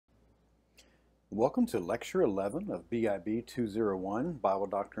Welcome to Lecture 11 of BIB201, Bible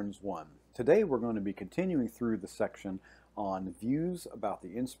Doctrines 1. Today we're going to be continuing through the section on views about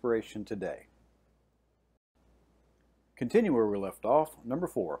the inspiration today. Continue where we left off. Number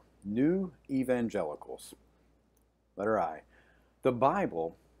 4, New Evangelicals. Letter I. The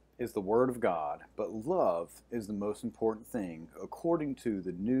Bible is the Word of God, but love is the most important thing according to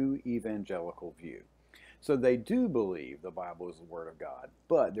the New Evangelical view. So they do believe the Bible is the Word of God,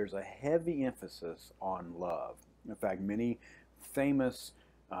 but there's a heavy emphasis on love. In fact, many famous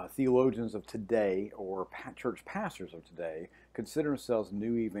theologians of today or church pastors of today consider themselves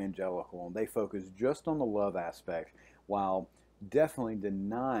New Evangelical, and they focus just on the love aspect while definitely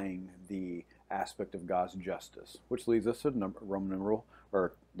denying the aspect of God's justice, which leads us to Roman numeral,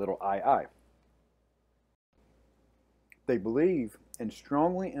 or little II. They believe and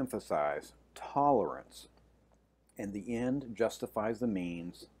strongly emphasize tolerance, and the end justifies the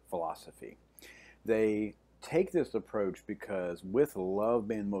means philosophy. They take this approach because, with love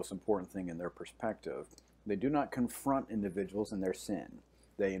being the most important thing in their perspective, they do not confront individuals in their sin.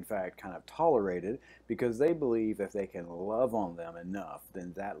 They in fact kind of tolerate it because they believe if they can love on them enough,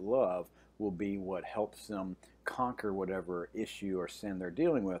 then that love will be what helps them conquer whatever issue or sin they're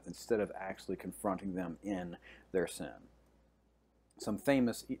dealing with, instead of actually confronting them in their sin. Some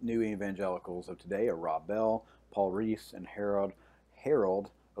famous New Evangelicals of today are Rob Bell, Paul Reese, and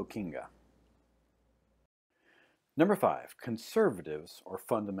Harold Okinga. Number 5, conservatives or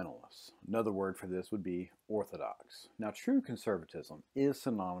fundamentalists. Another word for this would be orthodox. Now, true conservatism is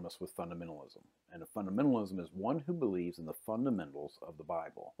synonymous with fundamentalism, and a fundamentalism is one who believes in the fundamentals of the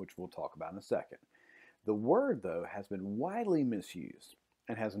Bible, which we'll talk about in a second. The word, though, has been widely misused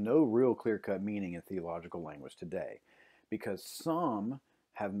and has no real clear-cut meaning in theological language today, because some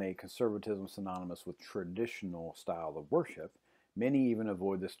have made conservatism synonymous with traditional style of worship. Many even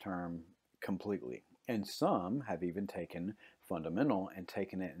avoid this term completely. And some have even taken fundamental and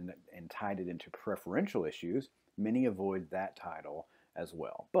taken it and tied it into preferential issues. Many avoid that title as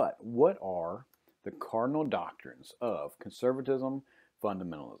well. But what are the cardinal doctrines of conservatism,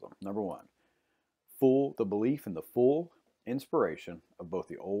 fundamentalism? Number 1, the belief in the full inspiration of both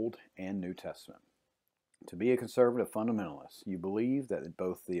the Old and New Testament. To be a conservative fundamentalist, you believe that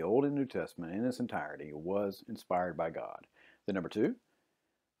both the Old and New Testament in its entirety was inspired by God. Then number 2,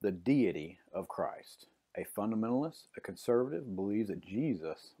 the deity of Christ. A fundamentalist, a conservative, believes that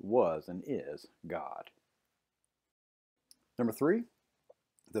Jesus was and is God. Number 3,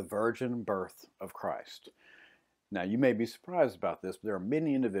 the virgin birth of Christ. Now, you may be surprised about this, but there are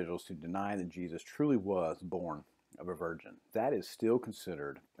many individuals who deny that Jesus truly was born of a virgin. That is still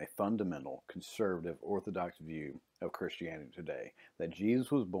considered a fundamental, conservative, orthodox view of Christianity today, that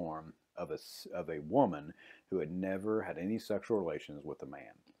Jesus was born of a woman who had never had any sexual relations with a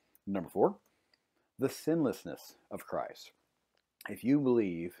man. Number 4, the sinlessness of Christ. If you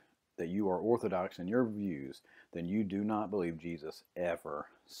believe that you are orthodox in your views, then you do not believe Jesus ever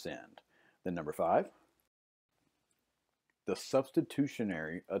sinned. Then number 5, the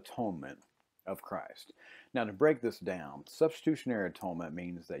substitutionary atonement of Christ. Now, to break this down, substitutionary atonement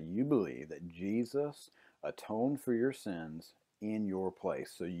means that you believe that Jesus atoned for your sins in your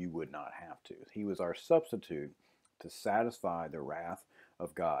place so you would not have to. He was our substitute to satisfy the wrath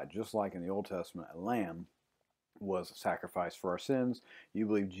of God. Just like in the Old Testament, a lamb was sacrificed for our sins, you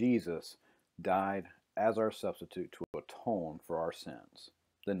believe Jesus died as our substitute to atone for our sins.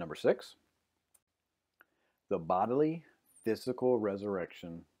 Then number 6, the bodily, physical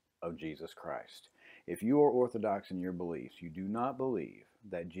resurrection of Jesus Christ. If you are orthodox in your beliefs, you do not believe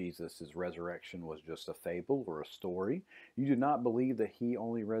that Jesus' resurrection was just a fable or a story. You do not believe that he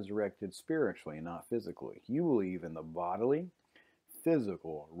only resurrected spiritually and not physically. You believe in the bodily,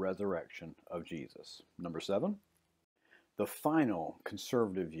 physical resurrection of Jesus. Number 7, the final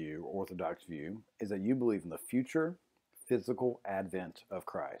conservative view, orthodox view, is that you believe in the future physical advent of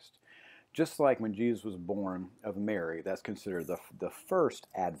Christ. Just like when Jesus was born of Mary, that's considered the first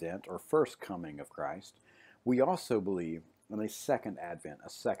advent or first coming of Christ, we also believe in a second advent, a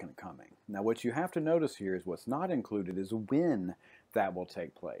second coming. Now, what you have to notice here is what's not included is when that will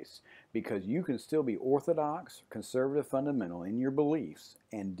take place, because you can still be orthodox, conservative, fundamental in your beliefs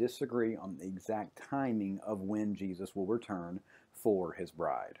and disagree on the exact timing of when Jesus will return for his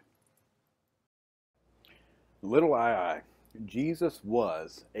bride. Little II. Jesus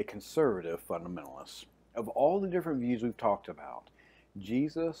was a conservative fundamentalist. Of all the different views we've talked about,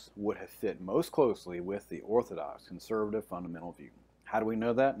 Jesus would have fit most closely with the orthodox conservative fundamental view. How do we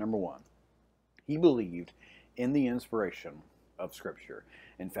know that? Number 1, he believed in the inspiration of Scripture.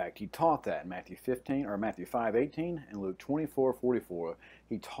 In fact, he taught that in Matthew 5:18 and Luke 24:44.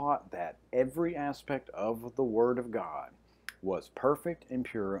 He taught that every aspect of the Word of God was perfect and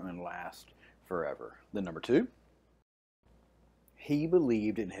pure and last forever. Then number 2, he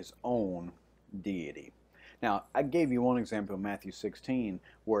believed in his own deity. Now, I gave you one example in Matthew 16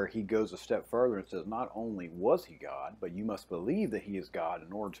 where he goes a step further and says, not only was he God, but you must believe that he is God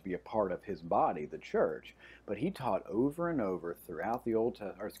in order to be a part of his body, the church. But he taught over and over throughout the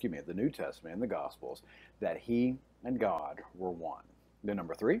the New Testament and the Gospels that he and God were one. Then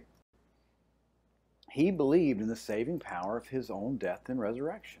number 3, he believed in the saving power of his own death and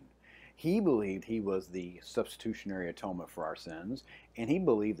resurrection. He believed he was the substitutionary atonement for our sins, and he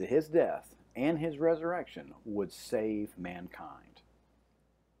believed that his death and his resurrection would save mankind.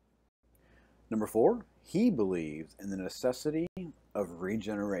 Number 4, he believed in the necessity of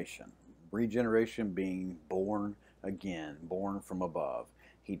regeneration. Regeneration being born again, born from above.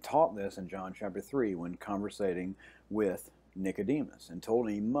 He taught this in John chapter 3 when conversating with Nicodemus and told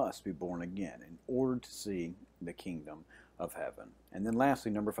him he must be born again in order to see the kingdom of heaven. And then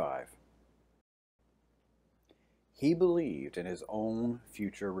lastly, number 5, he believed in his own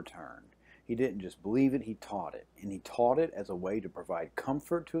future return. He didn't just believe it, he taught it. And he taught it as a way to provide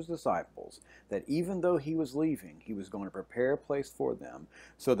comfort to his disciples that even though he was leaving, he was going to prepare a place for them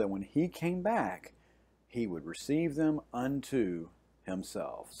so that when he came back, he would receive them unto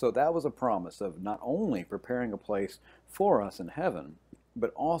himself. So that was a promise of not only preparing a place for us in heaven,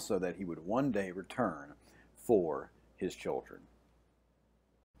 but also that he would one day return for his children.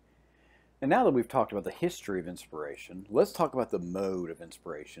 And now that we've talked about the history of inspiration, let's talk about the mode of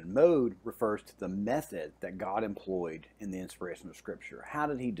inspiration. Mode refers to the method that God employed in the inspiration of Scripture. How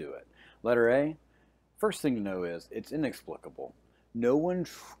did he do it? Letter A, first thing to know is it's inexplicable. No one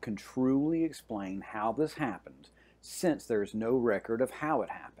can truly explain how this happened since there is no record of how it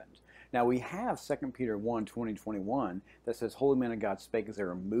happened. Now we have 2 Peter 1:20-21 that says, Holy men of God spake as they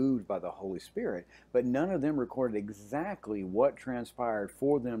were moved by the Holy Spirit, but none of them recorded exactly what transpired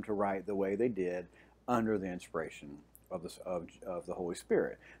for them to write the way they did under the inspiration of the Holy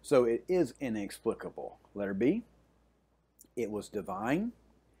Spirit. So it is inexplicable. Letter B, it was divine,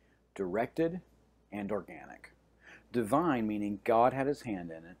 directed, and organic. Divine meaning God had his hand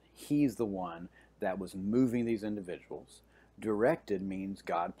in it. He's the one that was moving these individuals. Directed means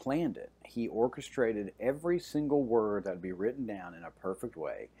God planned it. He orchestrated every single word that would be written down in a perfect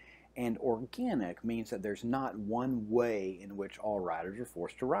way. And organic means that there's not one way in which all writers are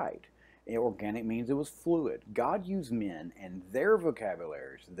forced to write. Organic means it was fluid. God used men and their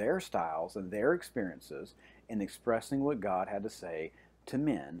vocabularies, their styles, and their experiences in expressing what God had to say to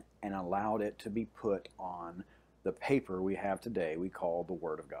men and allowed it to be put on the paper we have today we call the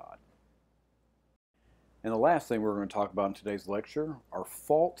Word of God. And the last thing we're going to talk about in today's lecture are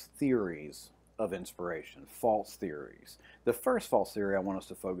false theories of inspiration, false theories. The first false theory I want us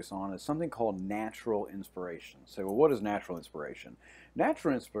to focus on is something called natural inspiration. So, well, what is natural inspiration?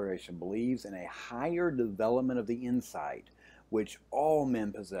 Natural inspiration believes in a higher development of the insight, which all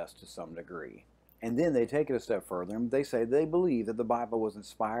men possess to some degree. And then they take it a step further and they say they believe that the Bible was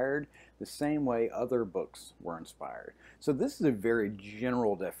inspired the same way other books were inspired. So this is a very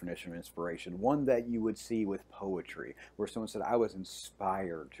general definition of inspiration, one that you would see with poetry, where someone said, I was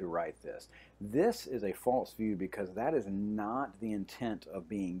inspired to write this. This is a false view because that is not the intent of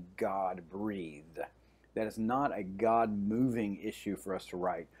being God-breathed. That is not a God-moving issue for us to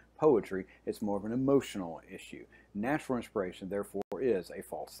write poetry. It's more of an emotional issue. Natural inspiration, therefore, is a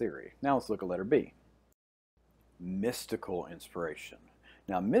false theory. Now let's look at letter B. Mystical inspiration.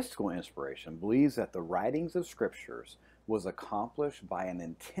 Now, mystical inspiration believes that the writings of scriptures was accomplished by an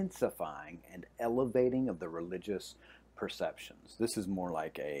intensifying and elevating of the religious perceptions. This is more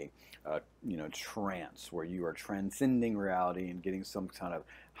like a trance where you are transcending reality and getting some kind of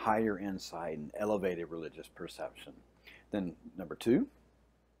higher insight and elevated religious perception. Then number 2,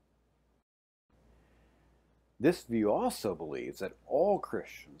 this view also believes that all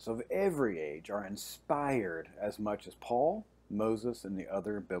Christians of every age are inspired as much as Paul, Moses, and the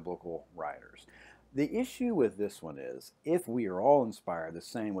other biblical writers. The issue with this one is, if we are all inspired the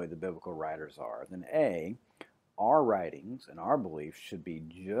same way the biblical writers are, then A, our writings and our beliefs should be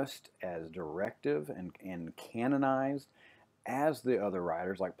just as directive and canonized as the other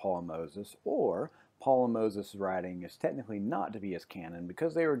writers like Paul and Moses, or Paul and Moses' writing is technically not to be as canon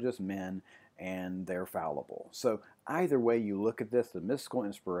because they were just men and they're fallible. So either way you look at this, the mystical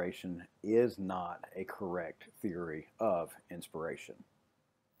inspiration is not a correct theory of inspiration.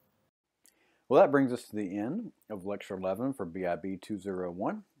 Well, that brings us to the end of Lecture 11 for BIB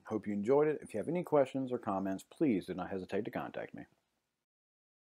 201. Hope you enjoyed it. If you have any questions or comments, please do not hesitate to contact me.